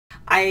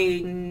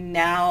I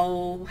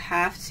now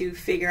have to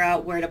figure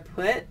out where to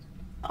put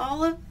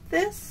all of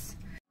this.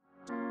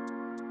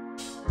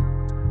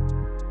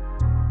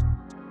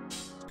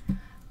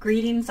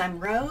 Greetings, I'm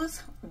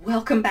Rose.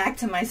 Welcome back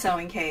to my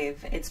sewing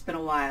cave. It's been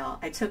a while.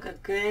 I took a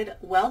good,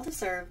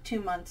 well-deserved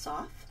 2 months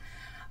off.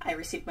 I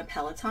received my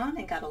Peloton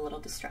and got a little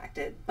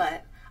distracted,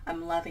 but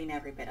I'm loving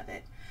every bit of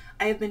it.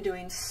 I have been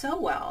doing so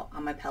well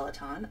on my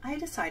Peloton, I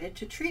decided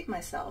to treat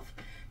myself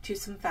to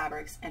some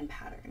fabrics and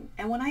pattern.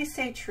 And when I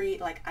say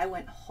treat, like I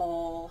went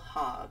whole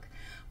hog.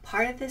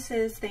 Part of this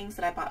is things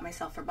that I bought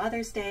myself for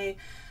Mother's Day,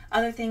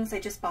 other things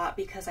I just bought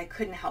because I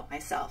couldn't help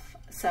myself.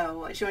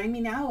 So join me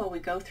now while we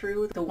go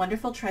through the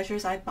wonderful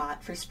treasures I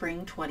bought for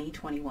spring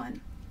 2021.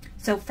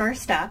 So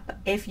first up,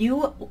 if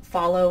you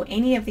follow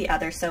any of the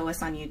other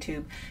sewists on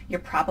YouTube,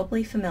 you're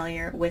probably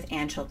familiar with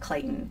Angela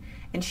Clayton.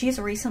 And she's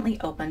recently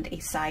opened a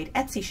side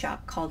Etsy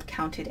shop called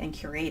Counted and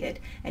Curated,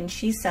 and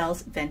she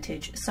sells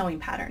vintage sewing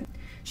patterns.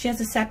 She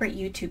has a separate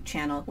YouTube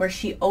channel where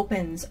she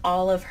opens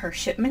all of her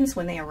shipments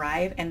when they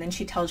arrive, and then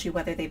she tells you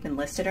whether they've been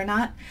listed or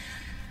not.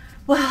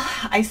 Well,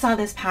 I saw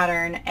this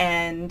pattern,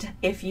 and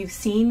if you've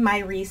seen my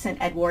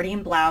recent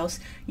Edwardian blouse,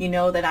 you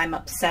know that I'm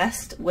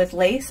obsessed with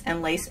lace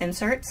and lace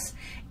inserts,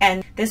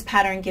 and this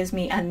pattern gives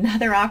me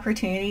another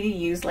opportunity to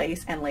use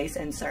lace and lace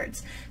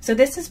inserts. So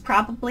this is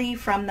probably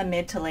from the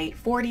mid to late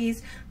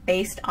 40s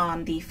based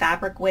on the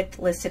fabric width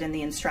listed in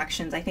the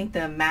instructions. I think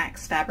the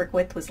max fabric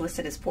width was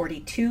listed as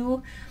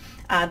 42.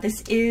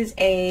 This is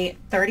a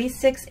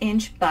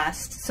 36-inch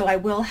bust, so I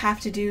will have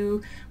to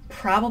do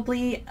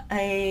probably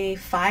a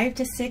 5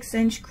 to 6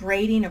 inch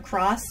grading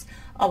across,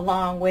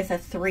 along with a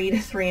 3 to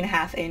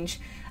 3.5 inch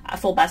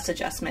full bust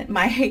adjustment.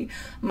 My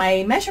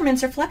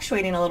measurements are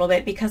fluctuating a little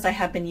bit because I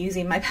have been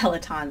using my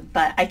Peloton,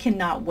 but I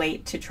cannot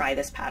wait to try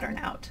this pattern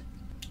out.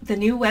 The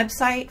new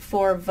website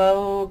for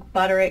Vogue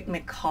Butterick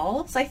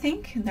McCall's, I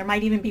think, there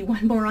might even be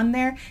one more on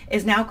there,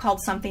 is now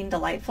called Something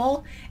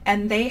Delightful,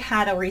 and they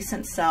had a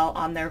recent sale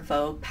on their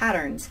Vogue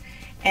patterns.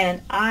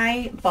 And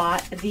I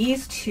bought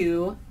these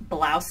two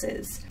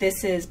blouses.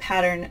 This is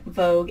pattern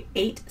Vogue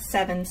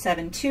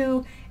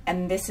 8772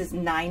 and this is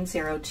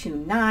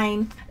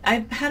 9029.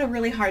 I've had a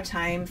really hard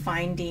time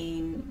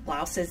finding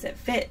blouses that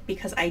fit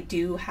because I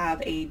do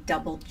have a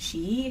double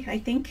G, I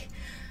think.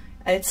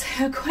 It's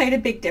quite a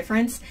big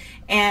difference.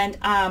 And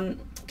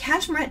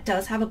cashmere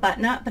does have a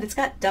button up, but it's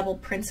got double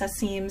princess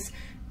seams,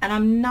 and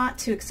I'm not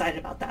too excited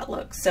about that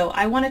look. So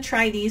I want to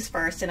try these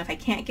first, and if I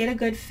can't get a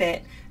good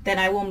fit, then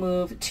I will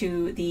move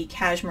to the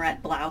cashmere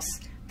blouse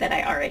that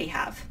I already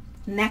have.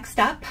 Next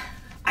up,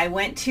 I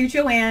went to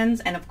Joann's,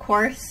 and of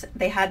course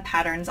they had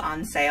patterns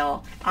on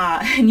sale.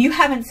 And you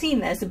haven't seen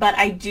this, but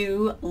I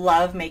do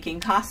love making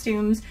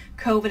costumes.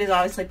 COVID has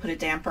obviously put a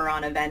damper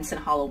on events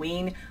and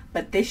Halloween,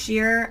 but this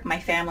year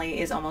my family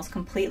is almost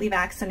completely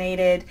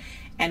vaccinated,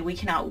 and we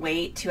cannot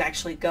wait to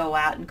actually go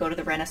out and go to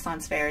the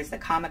Renaissance fairs, the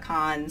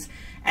Comic-Cons,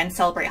 and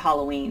celebrate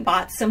Halloween.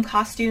 Bought some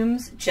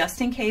costumes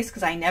just in case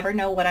because I never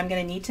know what I'm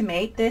going to need to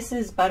make. This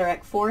is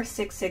Butterick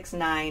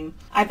 4669.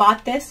 I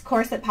bought this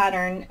corset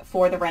pattern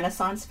for the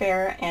Renaissance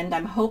fair, and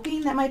I'm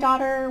hoping that my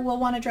daughter will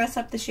want to dress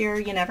up this year.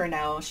 You never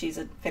know. She's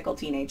a fickle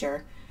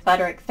teenager.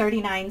 Butterick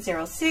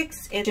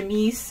 3906 is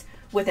chemise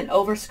with an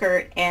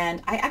overskirt,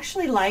 and I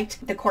actually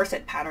liked the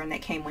corset pattern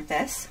that came with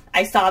this.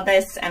 I saw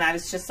this and I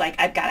was just like,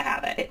 I've got to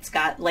have it. It's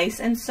got lace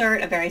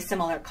insert, a very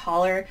similar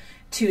collar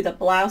to the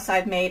blouse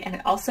I've made, and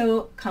it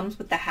also comes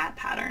with the hat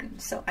pattern,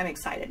 so I'm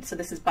excited. So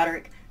this is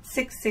Butterick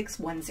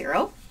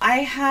 6610. I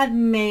had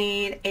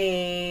made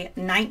a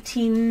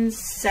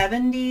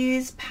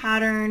 1970s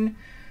pattern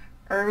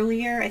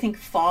earlier, I think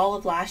fall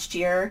of last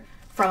year,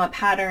 from a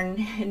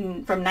pattern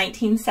from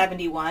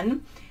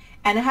 1971.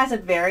 And it has a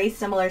very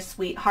similar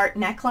sweetheart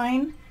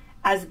neckline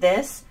as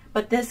this,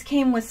 but this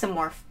came with some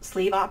more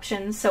sleeve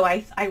options. So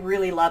I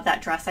really love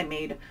that dress I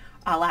made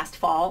last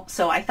fall.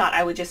 So I thought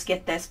I would just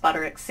get this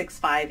Butterick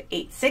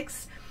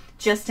 6586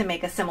 just to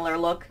make a similar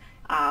look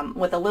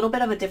with a little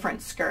bit of a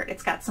different skirt.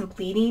 It's got some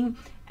pleating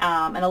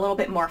and a little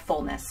bit more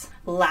fullness.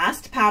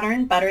 Last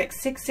pattern, Butterick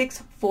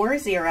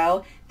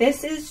 6640.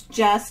 This is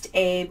just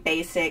a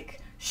basic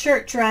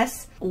shirt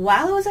dress.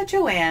 While I was at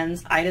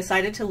Joann's, I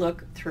decided to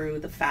look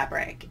through the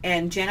fabric,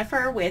 and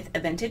Jennifer with A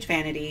Vintage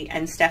Vanity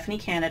and Stephanie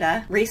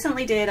Canada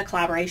recently did a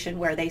collaboration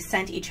where they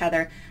sent each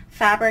other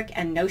fabric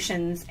and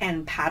notions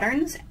and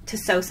patterns to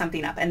sew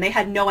something up, and they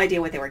had no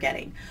idea what they were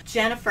getting.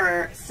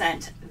 Jennifer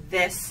sent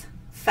this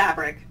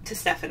fabric to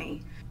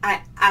Stephanie.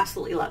 I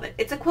absolutely love it.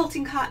 It's a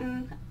quilting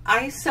cotton.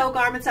 I sew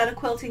garments out of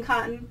quilting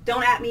cotton.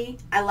 Don't at me.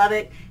 I love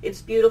it.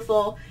 It's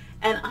beautiful.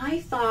 And I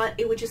thought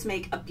it would just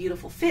make a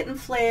beautiful fit and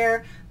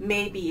flare,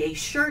 maybe a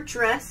shirt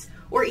dress,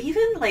 or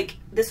even like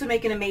this would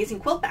make an amazing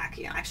quilt back.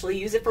 You know, actually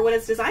use it for what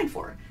it's designed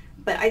for.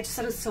 But I just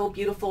thought it was so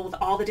beautiful with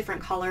all the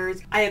different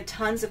colors. I have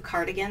tons of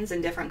cardigans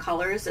in different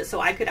colors, so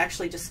I could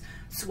actually just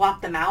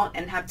swap them out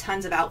and have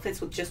tons of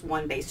outfits with just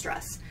one base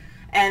dress.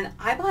 And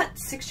I bought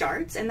 6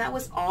 yards, and that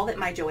was all that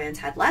my Joann's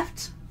had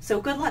left. So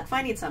good luck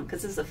finding some,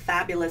 because this is a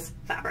fabulous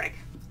fabric.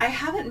 I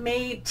haven't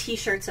made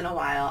t-shirts in a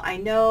while. I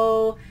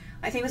know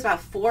I think it was about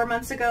 4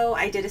 months ago,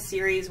 I did a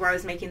series where I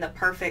was making the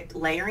perfect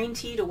layering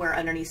tee to wear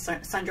underneath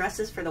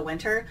sundresses for the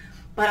winter,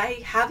 but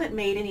I haven't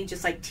made any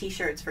just like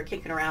t-shirts for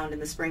kicking around in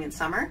the spring and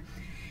summer.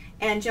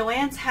 And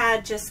Joann's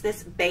had just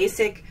this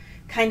basic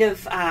kind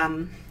of,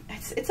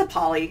 it's a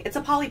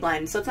poly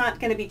blend, so it's not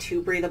going to be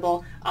too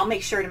breathable. I'll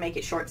make sure to make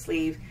it short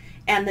sleeve.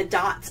 And the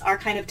dots are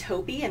kind of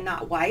taupey and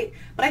not white,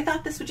 but I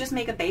thought this would just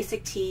make a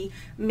basic tee,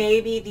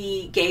 maybe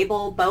the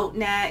gable boat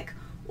neck,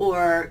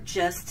 or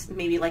just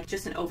maybe like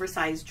just an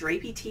oversized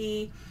drapey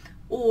tee,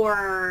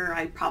 or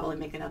I'd probably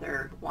make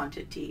another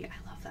wanted tee.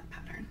 I love that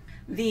pattern.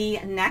 The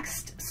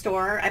next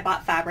store I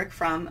bought fabric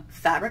from,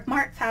 Fabric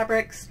Mart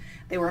Fabrics.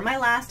 They were my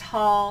last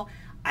haul.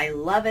 I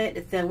love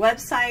it. The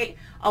website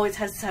always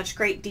has such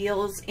great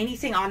deals.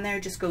 Anything on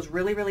there just goes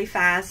really, really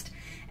fast.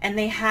 And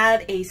they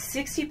had a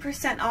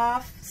 60%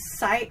 off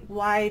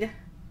site-wide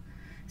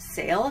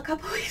sale a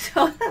couple weeks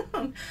ago.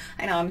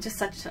 I know, I'm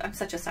such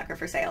a sucker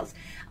for sales.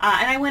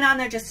 And I went on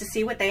there just to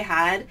see what they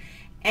had,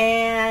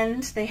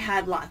 and they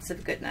had lots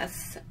of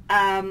goodness.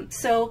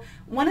 So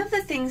one of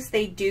the things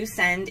they do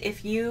send,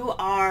 if you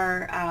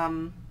are,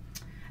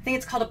 I think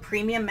it's called a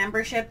premium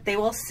membership, they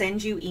will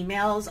send you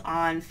emails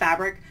on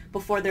fabric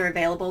before they're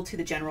available to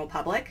the general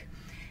public.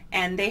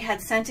 And they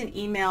had sent an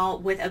email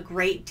with a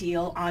great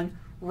deal on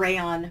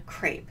rayon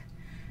crepe.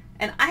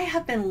 And I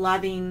have been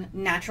loving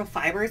natural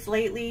fibers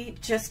lately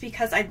just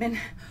because I've been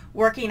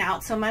working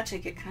out so much. I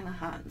get kind of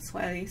hot and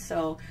sweaty.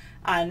 So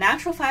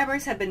natural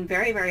fibers have been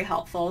very, very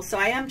helpful. So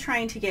I am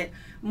trying to get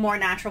more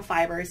natural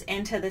fibers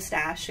into the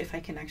stash, if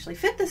I can actually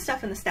fit this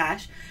stuff in the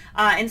stash,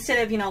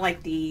 instead of, you know,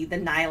 like the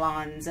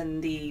nylons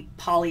and the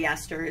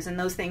polyesters, and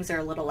those things are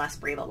a little less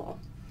breathable.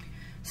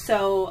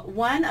 So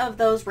one of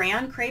those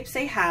rayon crepes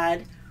they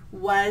had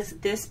was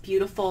this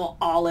beautiful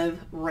olive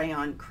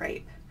rayon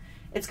crepe.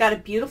 It's got a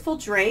beautiful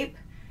drape,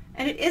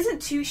 and it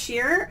isn't too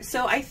sheer,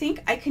 so I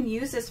think I can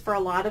use this for a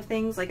lot of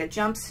things, like a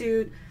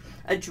jumpsuit,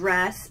 a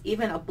dress,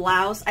 even a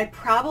blouse. I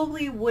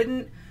probably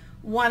wouldn't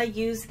want to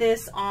use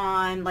this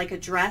on like a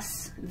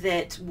dress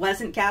that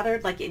wasn't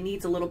gathered, like it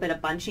needs a little bit of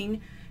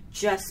bunching,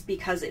 just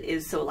because it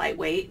is so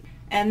lightweight.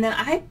 And then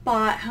I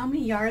bought, how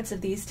many yards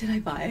of these did I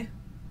buy?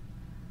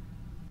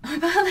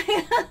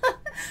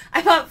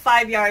 I bought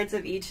 5 yards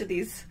of each of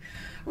these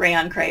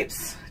rayon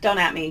crepes. Don't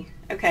at me.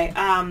 Okay.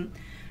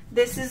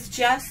 This is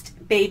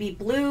just baby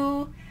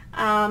blue.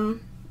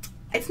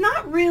 It's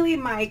not really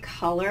my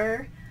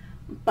color,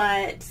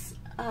 but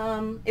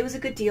it was a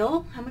good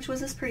deal. How much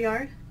was this per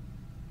yard?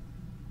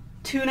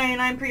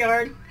 $2.99 per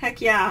yard.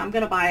 Heck yeah, I'm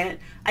gonna buy it.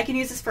 I can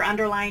use this for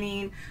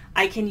underlining.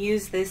 I can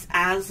use this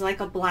as like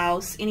a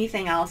blouse,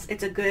 anything else.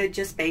 It's a good,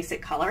 just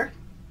basic color,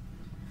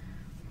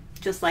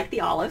 just like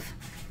the olive.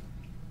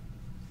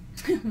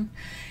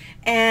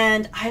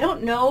 And I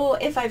don't know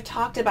if I've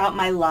talked about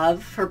my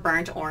love for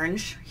burnt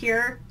orange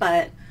here,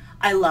 but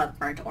I love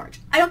burnt orange.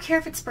 I don't care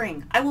if it's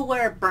spring. I will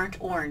wear burnt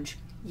orange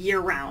year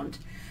round.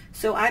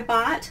 So I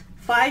bought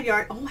 5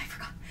 yards. Oh, I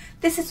forgot.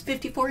 This is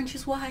 54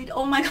 inches wide.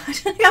 Oh my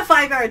gosh, I got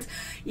 5 yards.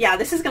 Yeah,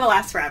 this is gonna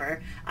last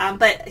forever.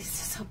 But it's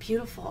just so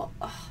beautiful.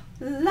 Oh,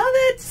 love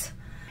it.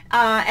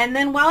 And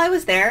then while I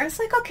was there, it's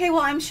like, okay,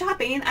 well, I'm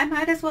shopping. I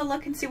might as well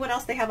look and see what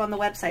else they have on the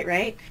website,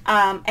 right?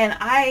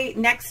 And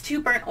next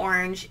to burnt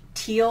orange,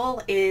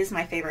 teal is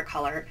my favorite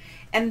color.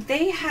 And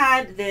they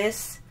had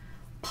this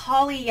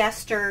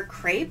polyester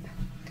crepe,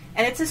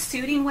 and it's a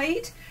suiting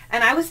weight.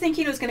 And I was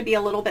thinking it was going to be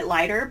a little bit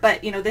lighter,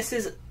 but you know, this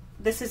is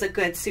a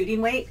good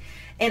suiting weight.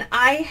 And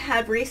I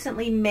have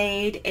recently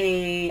made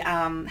a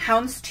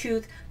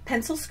houndstooth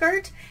pencil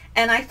skirt,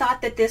 and I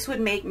thought that this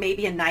would make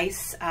maybe a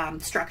nice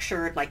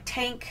structured like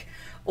tank,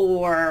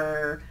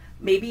 or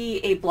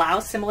maybe a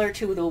blouse similar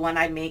to the one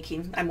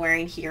I'm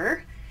wearing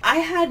here. I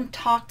had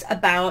talked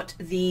about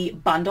the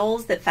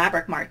bundles that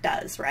Fabric Mart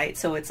does, right?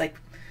 So it's like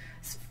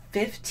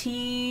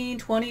 $15,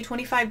 $20,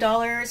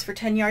 $25 for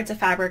 10 yards of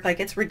fabric. Like,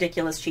 it's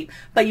ridiculous cheap,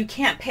 but you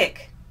can't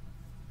pick.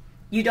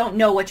 You don't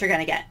know what you're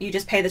gonna get. You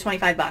just pay the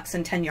 25 bucks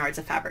and 10 yards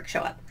of fabric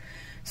show up.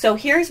 So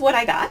here's what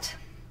I got.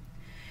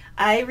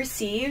 I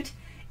received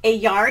 1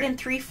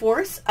 3/4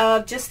 yards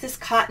of just this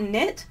cotton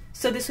knit.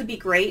 So this would be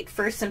great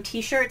for some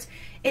t-shirts.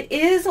 It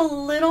is a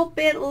little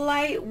bit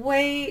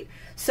lightweight,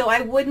 so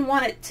I wouldn't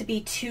want it to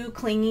be too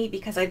clingy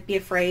because I'd be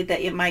afraid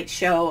that it might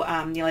show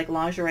you know, like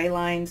lingerie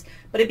lines,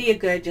 but it'd be a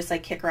good just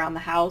like kick around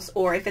the house.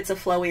 Or if it's a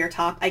flowier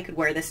top, I could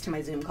wear this to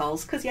my Zoom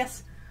calls, because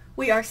yes,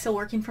 we are still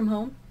working from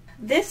home.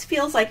 This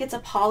feels like it's a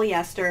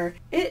polyester.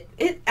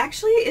 It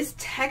actually is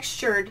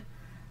textured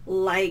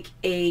like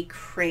a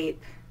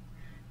crepe,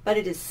 but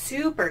it is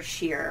super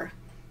sheer.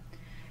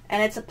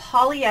 And it's a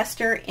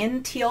polyester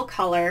in teal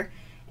color,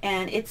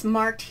 and it's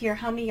marked here.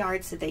 How many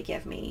yards did they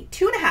give me?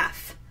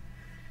 2.5.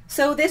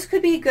 So this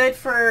could be good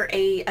for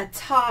a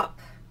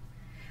top.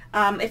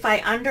 If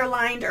I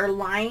underlined or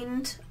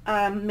lined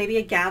maybe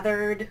a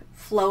gathered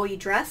flowy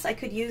dress, I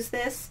could use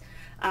this.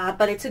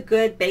 But it's a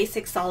good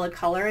basic solid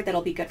color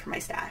that'll be good for my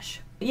stash.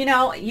 You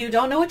know, you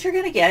don't know what you're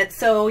gonna get,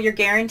 so you're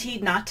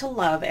guaranteed not to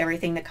love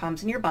everything that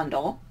comes in your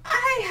bundle.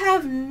 I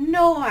have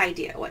no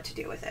idea what to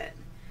do with it.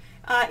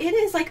 It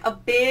is like a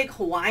big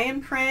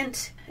Hawaiian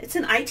print. It's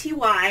an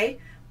ITY,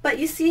 but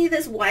you see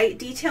this white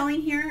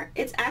detailing here?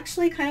 It's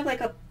actually kind of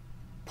like a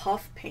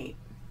puff paint.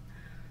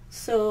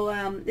 So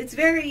it's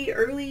very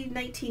early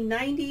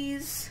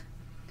 1990s.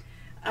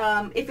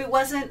 If it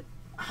wasn't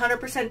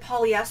 100%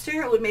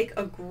 polyester, it would make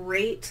a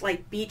great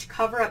like beach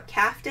cover-up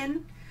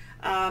caftan.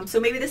 So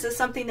maybe this is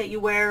something that you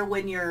wear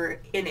when you're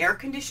in air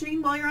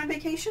conditioning while you're on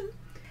vacation.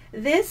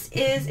 This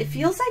is, it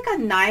feels like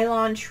a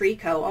nylon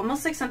tricot,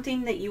 almost like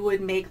something that you would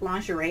make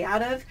lingerie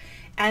out of.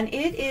 And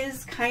it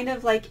is kind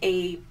of like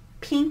a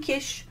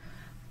pinkish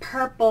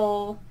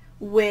purple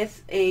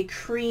with a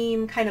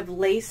cream kind of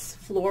lace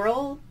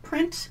floral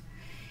print.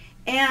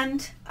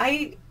 And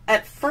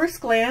at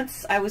first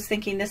glance, I was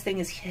thinking this thing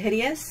is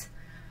hideous,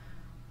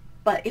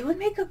 but it would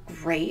make a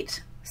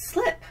great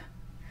slip.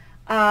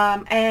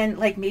 And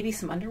like maybe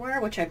some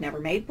underwear, which I've never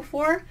made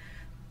before,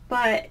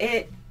 but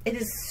it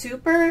is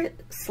super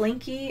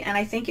slinky, and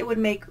I think it would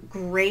make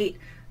great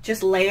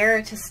just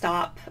layer to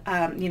stop,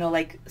 you know,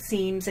 like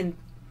seams and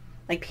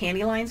like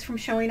panty lines from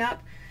showing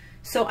up.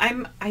 So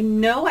I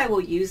know I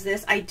will use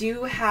this. I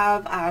do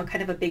have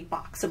kind of a big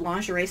box of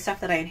lingerie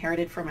stuff that I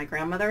inherited from my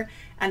grandmother,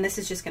 and this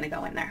is just going to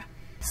go in there.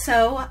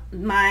 So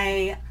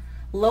my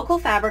local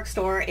fabric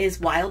store is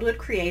Wyldwood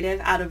Creative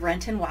out of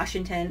Renton,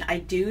 Washington. I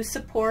do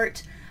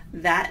support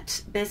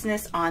that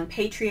business on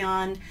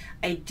Patreon.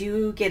 I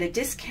do get a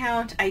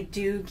discount.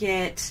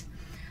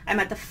 I'm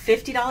at the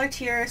 $50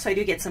 tier, so I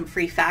do get some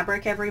free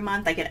fabric every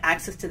month. I get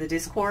access to the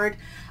Discord.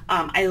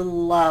 I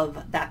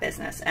love that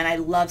business, and I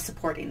love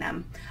supporting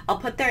them. I'll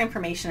put their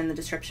information in the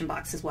description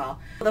box as well.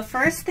 The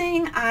first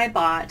thing I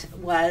bought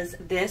was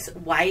this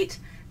white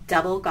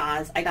double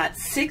gauze. I got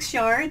 6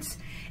 yards,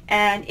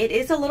 and it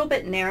is a little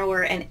bit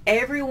narrower, and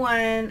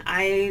everyone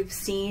I've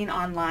seen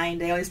online,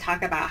 they always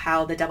talk about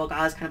how the double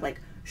gauze kind of like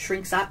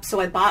shrinks up, so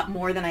I bought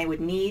more than I would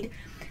need.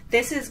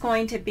 This is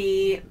going to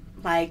be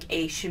like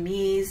a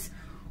chemise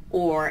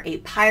or a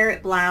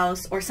pirate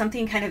blouse or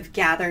something kind of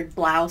gathered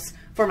blouse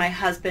for my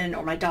husband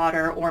or my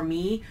daughter or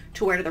me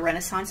to wear to the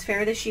Renaissance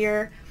Fair this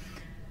year.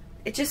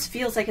 It just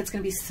feels like it's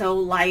going to be so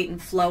light and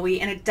flowy,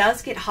 and it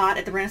does get hot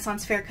at the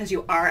Renaissance Fair because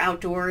you are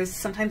outdoors.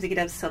 Sometimes it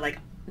gets up to like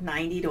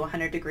 90 to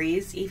 100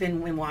 degrees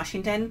even in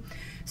Washington.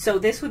 So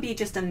this would be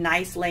just a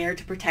nice layer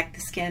to protect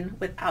the skin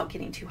without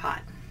getting too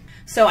hot.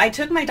 So I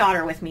took my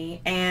daughter with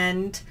me,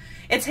 and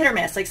it's hit or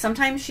miss. Like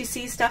sometimes she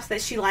sees stuff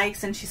that she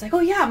likes and she's like,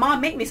 oh yeah,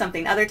 mom, make me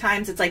something. Other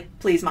times it's like,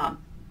 please mom,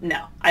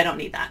 no, I don't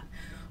need that.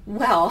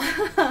 Well,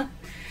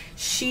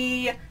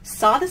 she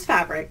saw this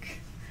fabric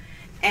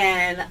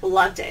and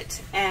loved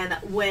it. And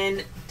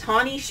when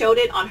Tawny showed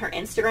it on her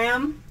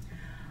Instagram,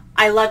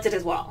 I loved it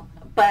as well.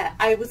 But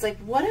I was like,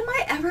 what am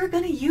I ever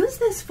going to use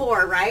this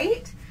for,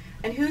 right?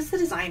 And who's the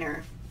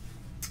designer?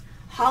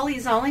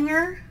 Holli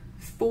Zollinger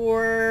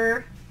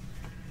for,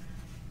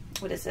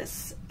 what is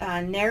this?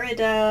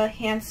 Nerida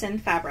Hansen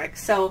fabric.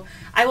 So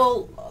I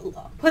will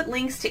put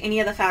links to any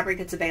of the fabric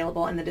that's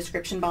available in the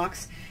description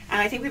box.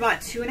 And I think we bought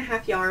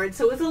 2.5 yards,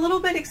 so it was a little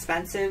bit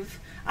expensive,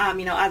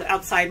 you know,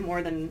 outside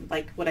more than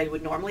like what I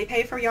would normally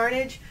pay for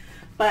yardage.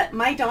 But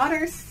my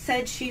daughter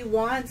said she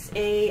wants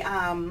a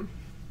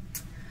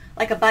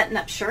like a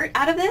button-up shirt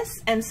out of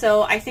this, and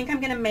so I think I'm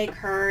gonna make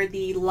her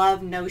the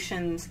Love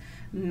Notions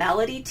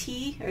Melody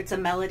tee. It's a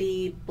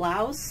Melody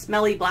blouse,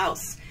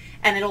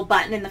 and it'll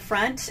button in the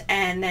front,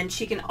 and then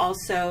she can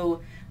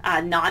also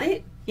knot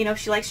it. You know, if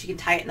she likes, she can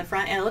tie it in the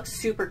front, and it looks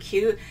super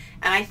cute.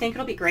 And I think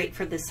it'll be great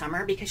for this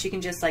summer because she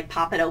can just like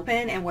pop it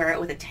open and wear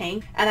it with a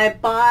tank. And I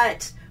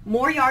bought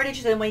more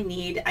yardage than we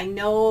need. I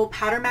know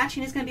pattern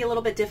matching is going to be a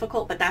little bit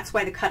difficult, but that's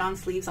why the cut-on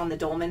sleeves on the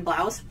Dolman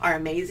blouse are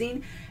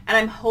amazing. And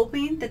I'm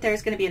hoping that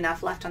there's going to be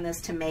enough left on this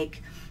to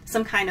make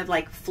some kind of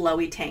like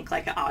flowy tank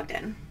like an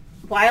Ogden.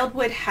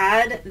 Wyldwood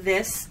had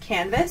this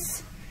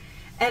canvas,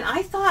 and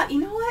I thought,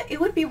 you know what, it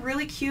would be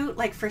really cute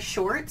like for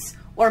shorts,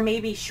 or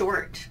maybe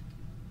short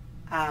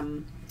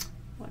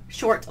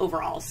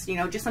overalls, you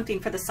know, just something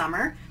for the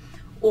summer,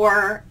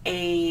 or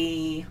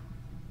a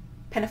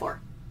pinafore.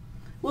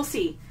 We'll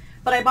see.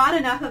 But I bought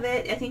enough of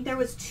it. I think there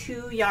was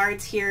 2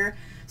 yards here,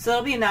 so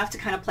that'll be enough to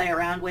kind of play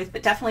around with,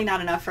 but definitely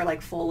not enough for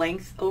like full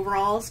length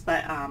overalls.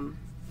 But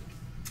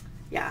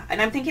yeah,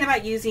 and I'm thinking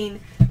about using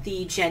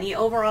the Jenny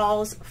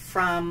overalls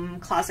from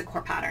Closet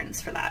Core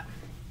Patterns for that.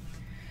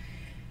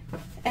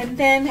 And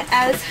then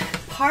as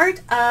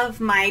part of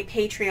my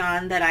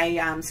Patreon that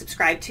I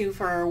subscribe to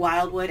for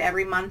Wyldwood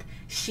every month,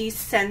 she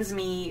sends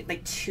me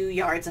like 2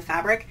 yards of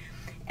fabric.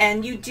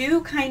 And you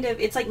do kind of,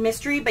 it's like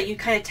mystery, but you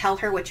kind of tell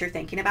her what you're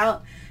thinking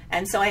about.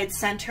 And so I had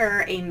sent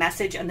her a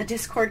message in the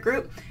Discord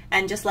group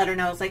and just let her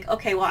know. I was like,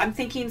 okay, well, I'm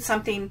thinking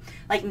something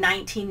like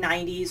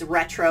 1990s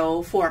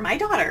retro for my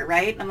daughter,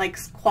 right? I'm like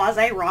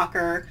quasi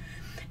rocker.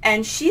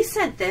 And she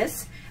sent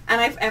this, and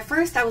at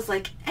first I was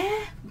like,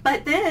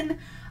 but then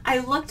I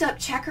looked up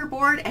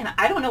checkerboard, and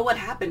I don't know what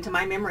happened to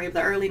my memory of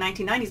the early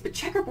 1990s, but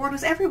checkerboard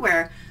was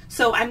everywhere.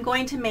 So I'm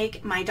going to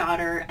make my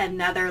daughter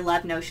another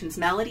Love Notions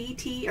Melody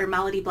tee or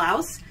Melody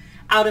blouse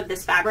out of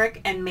this fabric,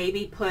 and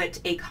maybe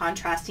put a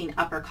contrasting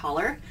upper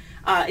collar.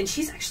 And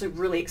she's actually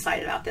really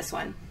excited about this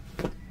one.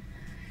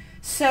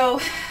 So,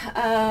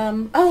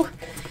 oh,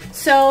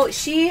 so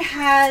she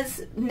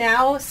has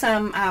now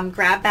some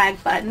grab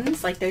bag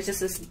buttons. Like there's just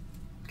this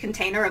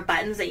container of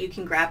buttons that you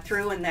can grab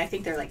through, and I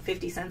think they're like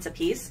 50 cents a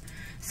piece.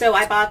 So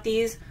I bought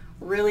these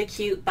really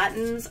cute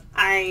buttons.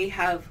 I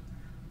have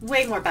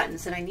way more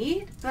buttons than I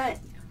need, but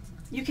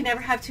you can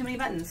never have too many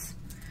buttons.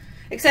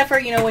 Except for,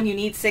 you know, when you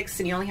need 6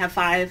 and you only have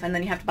 5 and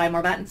then you have to buy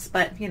more buttons.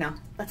 But, you know,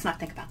 let's not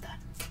think about that.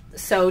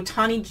 So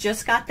Tawny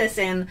just got this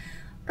in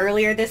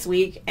earlier this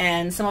week,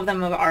 and some of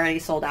them have already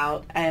sold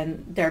out,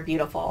 and they're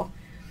beautiful.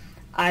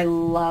 I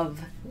love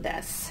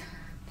this.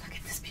 Look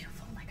at this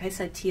beautiful, like I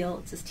said, teal.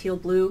 It's this teal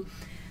blue.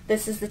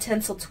 This is the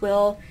tinsel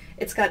twill.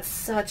 It's got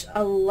such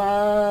a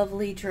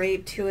lovely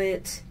drape to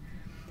it.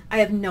 I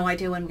have no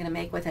idea what I'm going to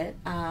make with it,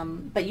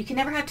 but you can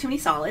never have too many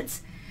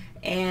solids,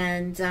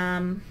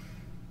 and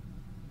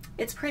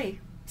it's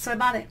pretty, so I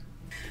bought it.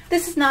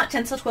 This is not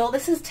tinsel twill,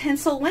 this is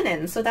tinsel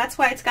linen, so that's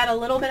why it's got a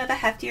little bit of a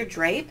heftier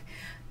drape.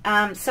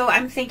 So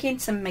I'm thinking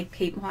to make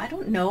paper, well, I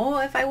don't know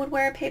if I would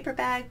wear a paper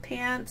bag,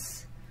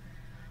 pants,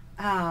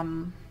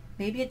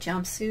 maybe a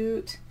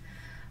jumpsuit,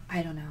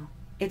 I don't know.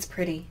 It's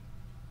pretty,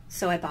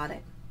 so I bought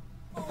it.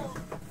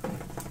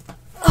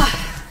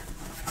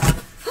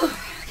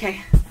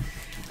 Okay,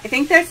 I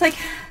think there's like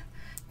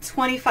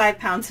 25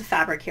 pounds of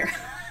fabric here.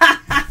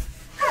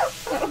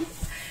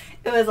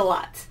 It was a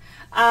lot.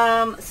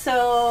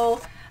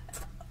 So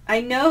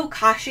I know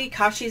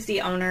Kashi's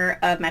the owner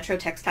of Metro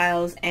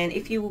Textiles, and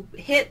if you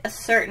hit a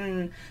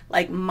certain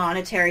like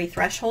monetary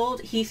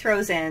threshold, he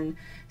throws in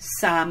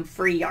some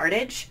free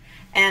yardage,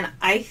 and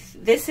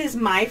this is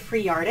my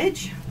free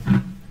yardage,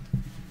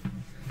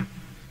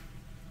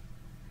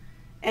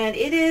 and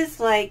it is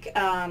like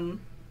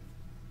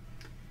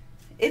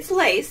it's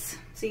lace,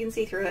 so you can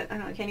see through it. I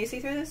don't know, can you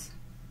see through this?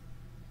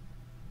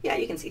 Yeah,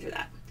 you can see through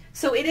that.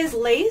 So it is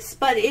lace,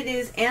 but it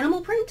is animal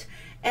print,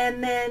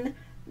 and then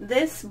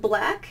this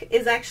black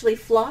is actually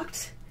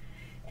flocked,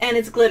 and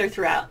it's glitter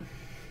throughout.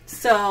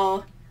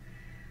 So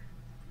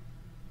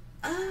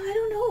I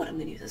don't know what I'm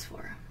going to use this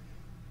for.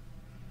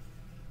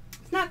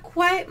 It's not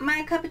quite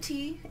my cup of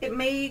tea. It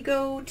may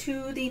go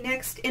to the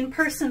next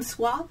in-person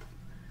swap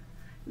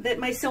that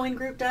my sewing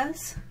group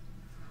does.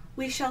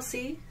 We shall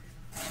see.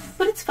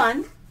 But it's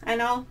fun,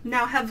 and I'll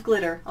now have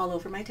glitter all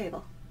over my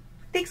table.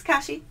 Thanks,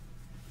 Kashi.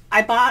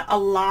 I bought a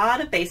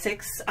lot of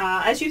basics.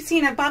 As you've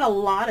seen, I bought a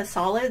lot of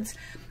solids.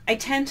 I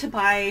tend to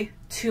buy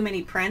too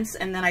many prints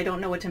and then I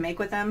don't know what to make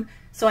with them.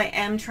 So I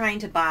am trying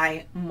to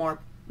buy more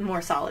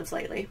solids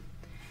lately.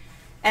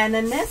 And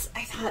then this,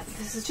 I thought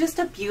this is just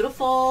a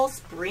beautiful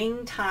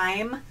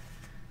springtime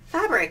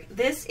fabric.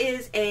 This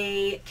is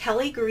a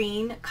Kelly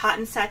green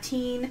cotton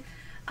sateen.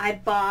 I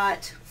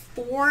bought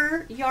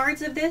 4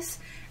 yards of this,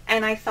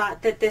 and I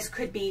thought that this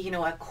could be, you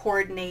know, a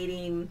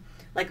coordinating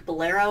like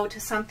bolero to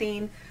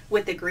something,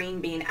 with the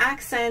green being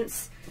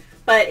accents,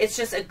 but it's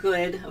just a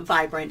good,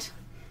 vibrant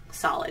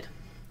solid.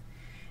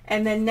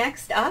 And then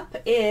next up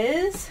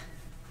is,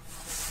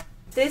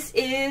 this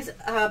is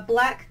a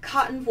black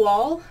cotton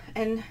voile,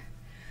 and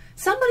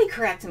somebody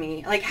correct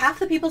me, like half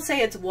the people say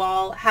it's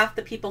voile, half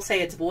the people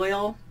say it's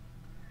voile.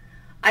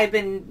 I've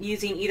been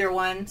using either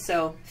one,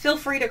 so feel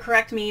free to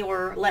correct me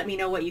or let me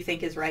know what you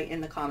think is right in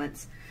the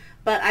comments.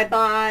 But I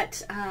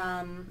bought,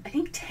 I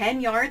think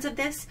 10 yards of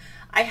this.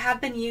 I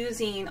have been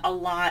using a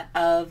lot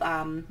of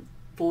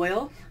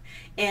voile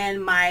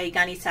in my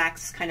Gunny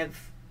Sacks kind of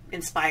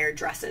inspired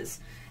dresses.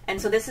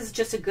 And so this is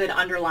just a good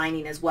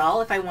underlining as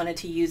well if I wanted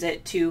to use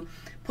it to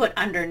put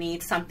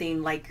underneath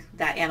something like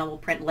that animal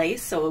print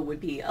lace, so it would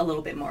be a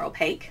little bit more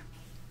opaque.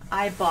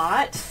 I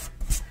bought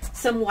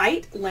some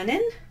white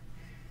linen.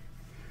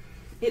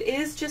 It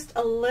is just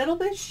a little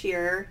bit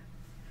sheer,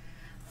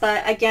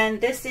 but again,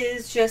 this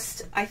is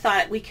just, I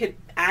thought we could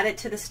add it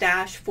to the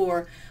stash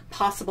for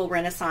possible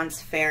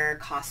Renaissance fair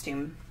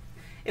costume.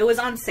 It was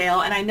on sale,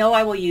 and I know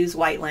I will use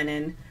white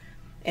linen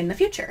in the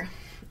future.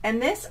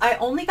 And this, I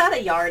only got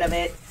a yard of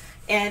it,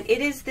 and it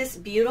is this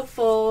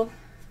beautiful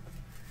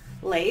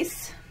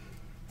lace.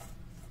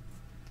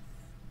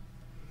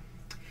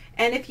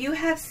 And if you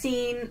have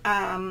seen,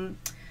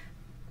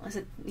 was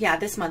it? Yeah,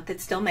 this month,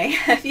 it's still May.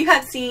 If you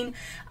have seen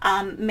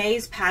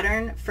May's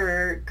pattern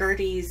for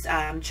Gertie's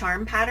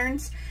charm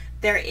patterns,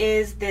 there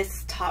is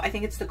this top, I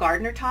think it's the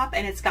gardener top,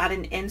 and it's got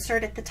an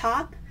insert at the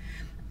top,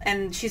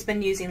 and she's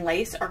been using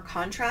lace or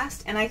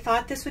contrast, and I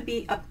thought this would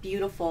be a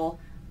beautiful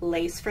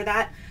lace for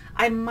that.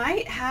 I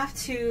might have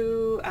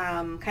to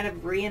kind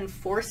of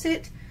reinforce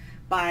it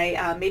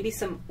by maybe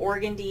some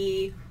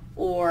organdy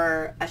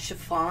or a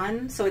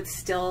chiffon so it's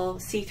still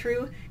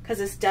see-through, because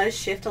this does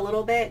shift a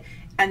little bit,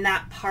 and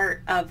that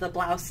part of the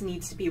blouse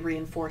needs to be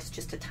reinforced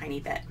just a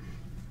tiny bit.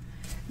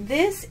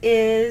 This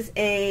is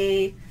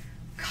a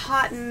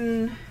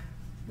cotton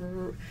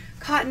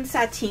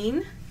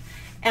sateen.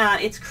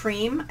 It's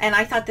cream, and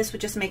I thought this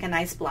would just make a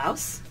nice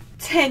blouse.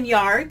 10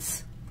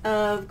 yards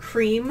of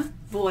cream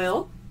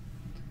voile.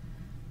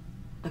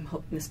 I'm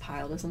hoping this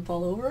pile doesn't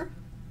fall over.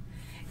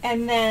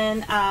 And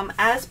then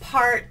as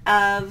part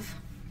of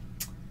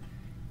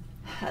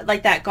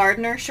like that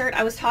gardener shirt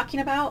I was talking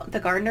about, the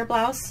gardener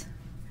blouse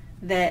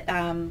that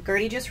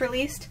Gertie just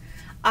released.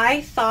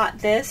 I thought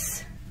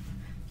this,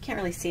 you can't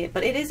really see it,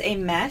 but it is a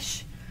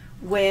mesh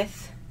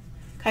with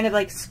kind of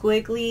like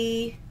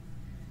squiggly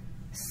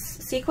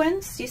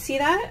sequins. Do you see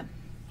that?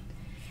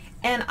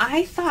 And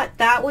I thought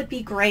that would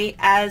be great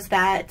as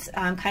that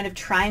kind of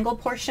triangle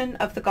portion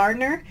of the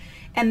gardener.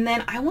 And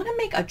then I want to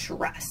make a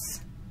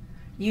dress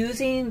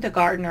using the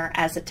gardener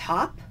as a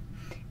top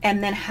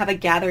and then have a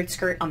gathered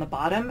skirt on the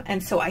bottom.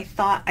 And so I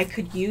thought I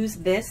could use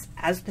this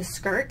as the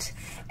skirt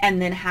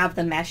and then have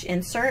the mesh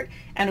insert,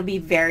 and it'll be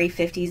very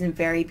 50s and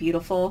very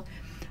beautiful.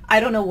 I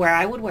don't know where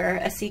I would wear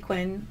a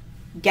sequin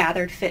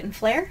gathered fit and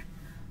flare,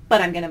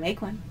 but I'm gonna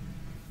make one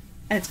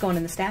and it's going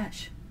in the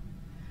stash.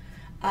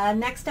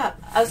 Next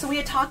up, so we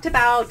had talked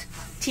about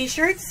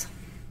t-shirts,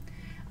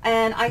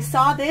 and I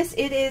saw this.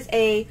 It is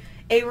a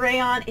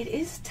rayon. It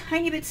is a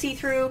tiny bit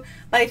see-through,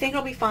 but I think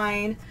it'll be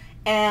fine.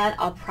 And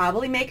I'll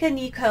probably make a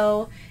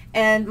Nico.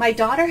 And my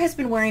daughter has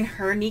been wearing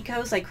her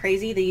Nicos like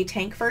crazy, the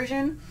tank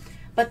version,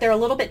 but they're a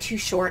little bit too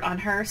short on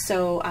her.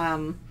 So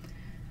I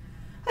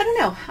don't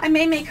know. I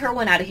may make her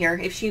one out of here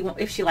if she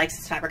likes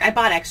this fabric. I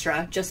bought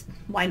extra. Just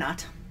why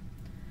not?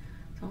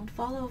 Don't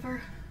fall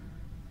over.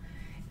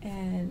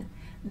 And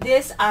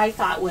this I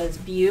thought was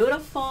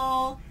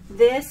beautiful.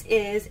 This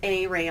is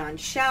a rayon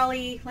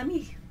challis.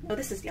 Oh,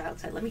 this is the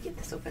outside. Let me get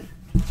this open.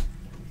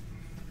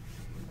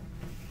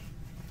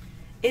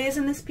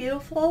 Isn't this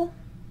beautiful?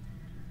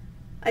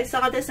 I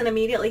saw this and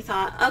immediately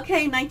thought,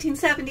 okay,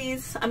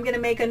 1970s, I'm gonna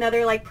make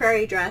another like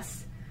prairie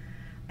dress.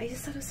 I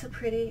just thought it was so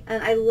pretty.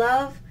 And I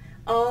love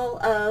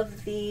all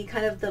of the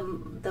kind of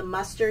the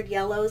mustard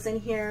yellows in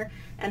here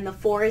and the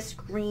forest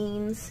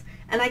greens.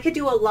 And I could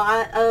do a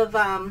lot of,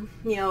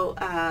 you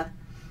know,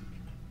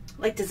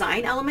 like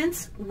design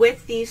elements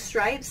with these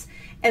stripes.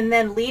 And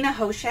then Lena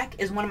Hoshek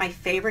is one of my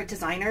favorite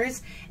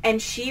designers,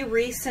 and she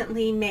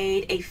recently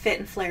made a fit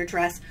and flare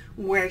dress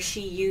where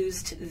she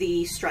used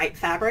the stripe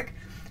fabric,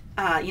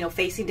 you know,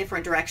 facing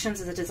different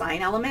directions as a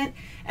design element.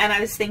 And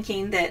I was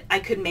thinking that I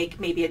could make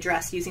maybe a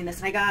dress using this,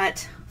 and I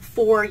got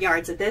 4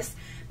 yards of this.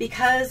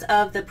 Because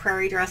of the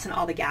prairie dress and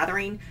all the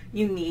gathering,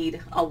 you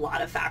need a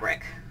lot of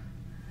fabric.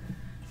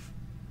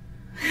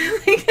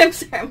 I'm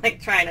sorry, I'm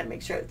like trying to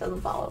make sure it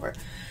doesn't fall over.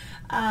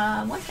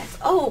 What's next?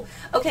 Oh,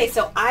 okay,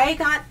 so I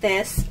got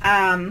this,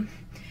 and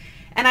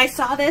I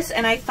saw this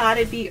and I thought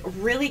it'd be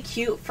really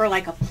cute for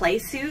like a play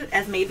suit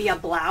as maybe a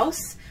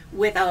blouse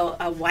with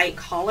a white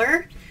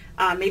collar,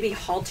 maybe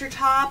halter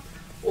top,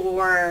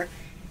 or,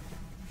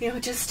 you know,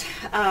 just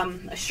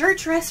a shirt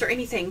dress or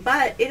anything.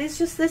 But it is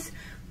just this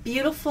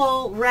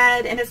beautiful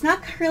red, and it's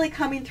not really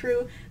coming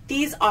through.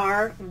 These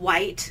are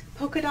white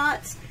polka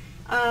dots.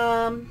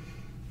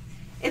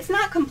 It's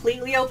not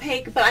completely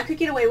opaque, but I could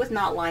get away with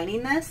not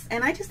lining this,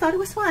 and I just thought it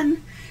was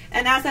fun.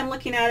 And as I'm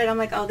looking at it, I'm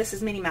like, oh, this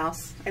is Minnie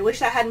Mouse. I wish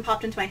that hadn't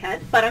popped into my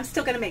head, but I'm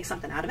still gonna make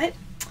something out of it.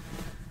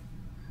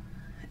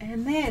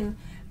 And then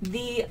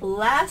the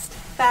last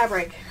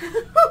fabric,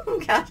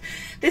 oh gosh,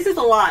 this is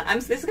a lot.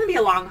 This is gonna be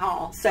a long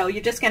haul, so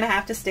you're just gonna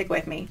have to stick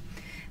with me.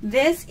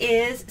 This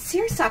is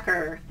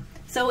seersucker.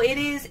 So it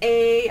is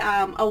a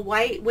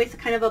white with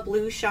kind of a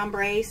blue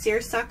chambray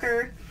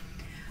seersucker.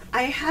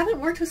 I haven't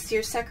worked with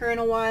seersucker in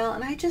a while,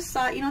 and I just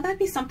thought, you know, that'd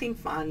be something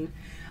fun.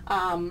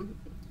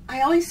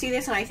 I always see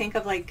this and I think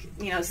of like,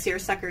 you know,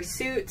 seersucker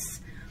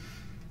suits,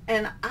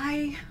 and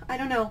I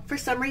don't know, for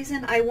some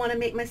reason I want to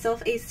make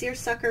myself a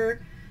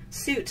seersucker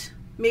suit,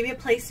 maybe a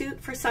play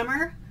suit for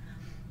summer.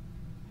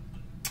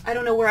 I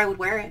don't know where I would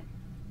wear it,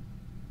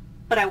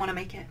 but I want to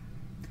make it.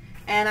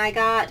 And I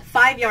got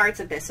 5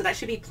 yards of this, so that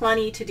should be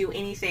plenty to do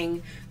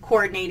anything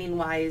coordinating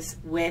wise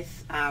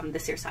with the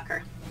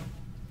seersucker.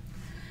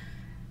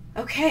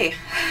 Okay,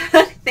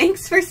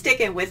 thanks for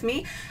sticking with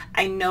me.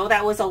 I know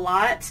that was a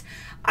lot.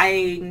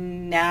 I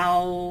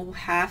now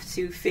have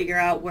to figure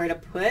out where to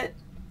put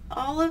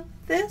all of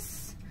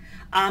this,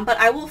 but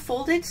I will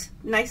fold it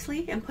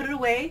nicely and put it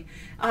away.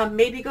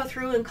 Maybe go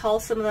through and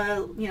cull some of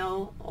the, you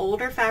know,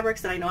 older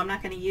fabrics that I know I'm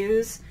not going to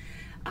use.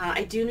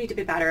 I do need to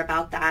be better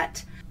about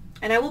that.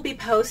 And I will be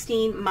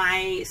posting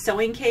my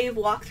sewing cave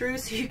walkthrough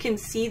so you can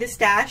see the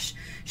stash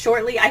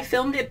shortly. I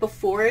filmed it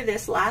before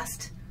this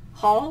last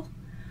haul,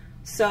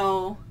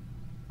 so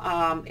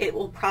it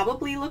will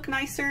probably look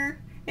nicer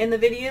in the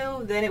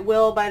video than it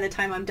will by the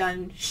time I'm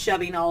done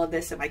shoving all of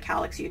this in my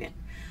Challis unit.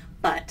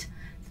 But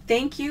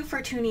thank you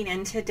for tuning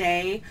in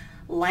today.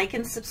 Like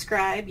and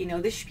subscribe, you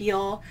know the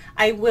spiel.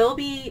 I will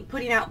be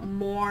putting out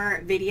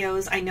more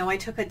videos. I know I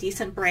took a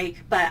decent break,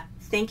 but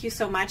thank you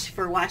so much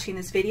for watching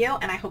this video,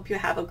 and I hope you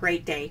have a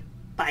great day.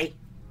 Bye.